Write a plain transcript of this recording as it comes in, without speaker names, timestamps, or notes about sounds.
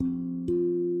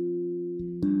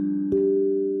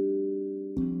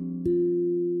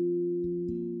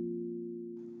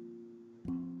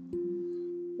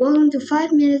Welcome to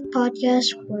 5 Minute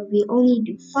Podcast, where we only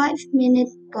do 5 minute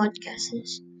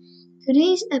podcasts.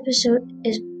 Today's episode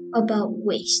is about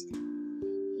waste.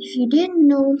 If you didn't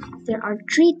know, there are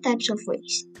three types of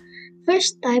waste.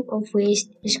 First type of waste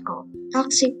is called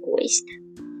toxic waste.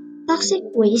 Toxic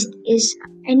waste is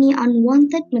any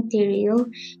unwanted material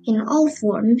in all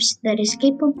forms that is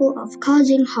capable of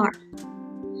causing harm.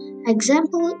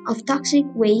 Examples of toxic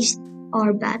waste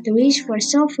are batteries for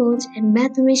cell phones and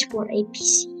batteries for a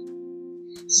PC.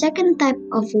 Second type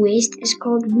of waste is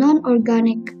called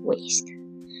non-organic waste.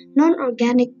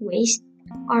 Non-organic waste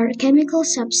are chemical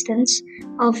substances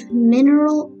of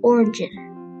mineral origin.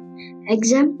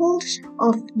 Examples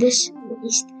of this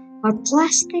waste are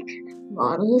plastic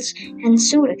bottles and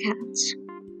soda cans.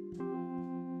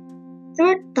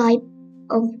 Third type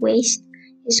of waste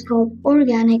is called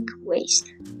organic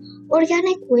waste.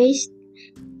 Organic waste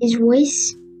is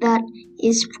waste that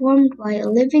is formed by a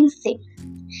living thing.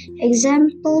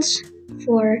 Examples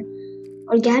for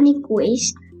organic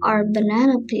waste are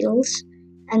banana peels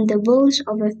and the bones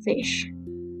of a fish.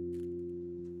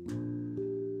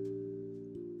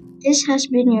 This has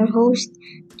been your host,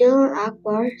 Dylan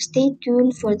Akbar. Stay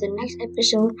tuned for the next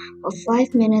episode of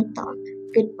 5 Minute Talk.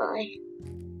 Goodbye.